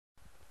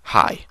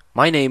Hi,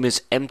 my name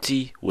is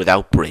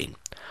Emptywithoutbrain.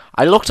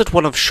 I looked at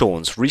one of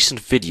Shawn's recent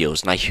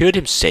videos and I heard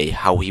him say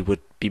how he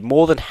would be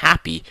more than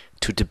happy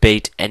to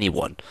debate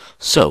anyone.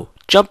 So,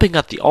 jumping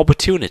at the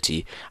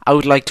opportunity, I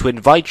would like to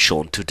invite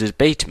Shawn to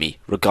debate me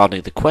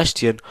regarding the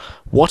question,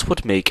 what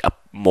would make a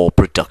more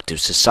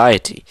productive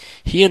society?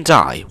 He and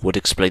I would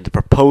explain the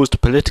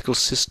proposed political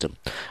system,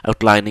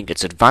 outlining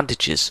its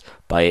advantages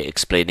by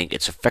explaining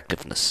its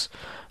effectiveness.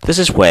 This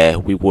is where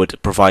we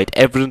would provide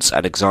evidence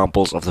and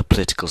examples of the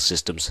political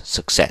system's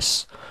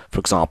success. For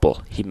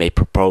example, he may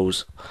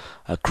propose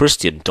a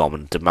Christian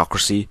dominant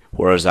democracy,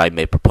 whereas I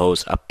may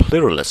propose a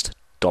pluralist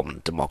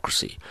dominant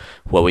democracy,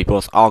 where we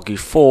both argue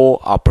for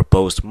our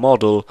proposed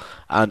model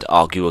and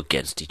argue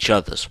against each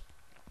other's.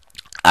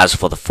 As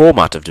for the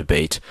format of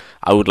debate,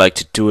 I would like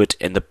to do it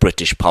in the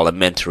British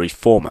parliamentary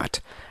format.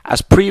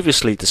 As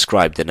previously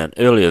described in an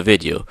earlier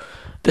video,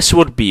 this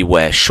would be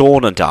where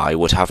Shawn and I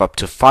would have up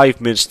to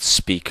 5 minutes to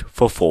speak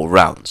for 4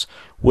 rounds,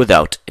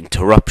 without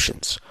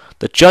interruptions.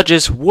 The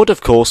judges would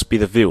of course be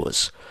the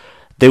viewers.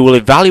 They will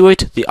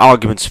evaluate the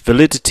argument's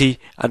validity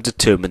and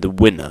determine the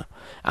winner.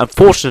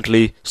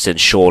 Unfortunately,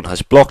 since Shawn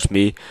has blocked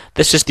me,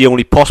 this is the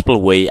only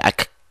possible way I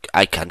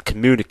can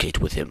communicate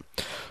with him.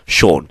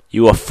 Shawn,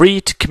 you are free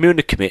to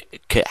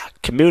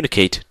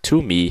communicate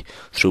to me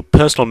through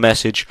personal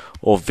message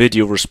or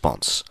video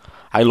response.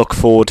 I look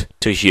forward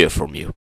to hear from you.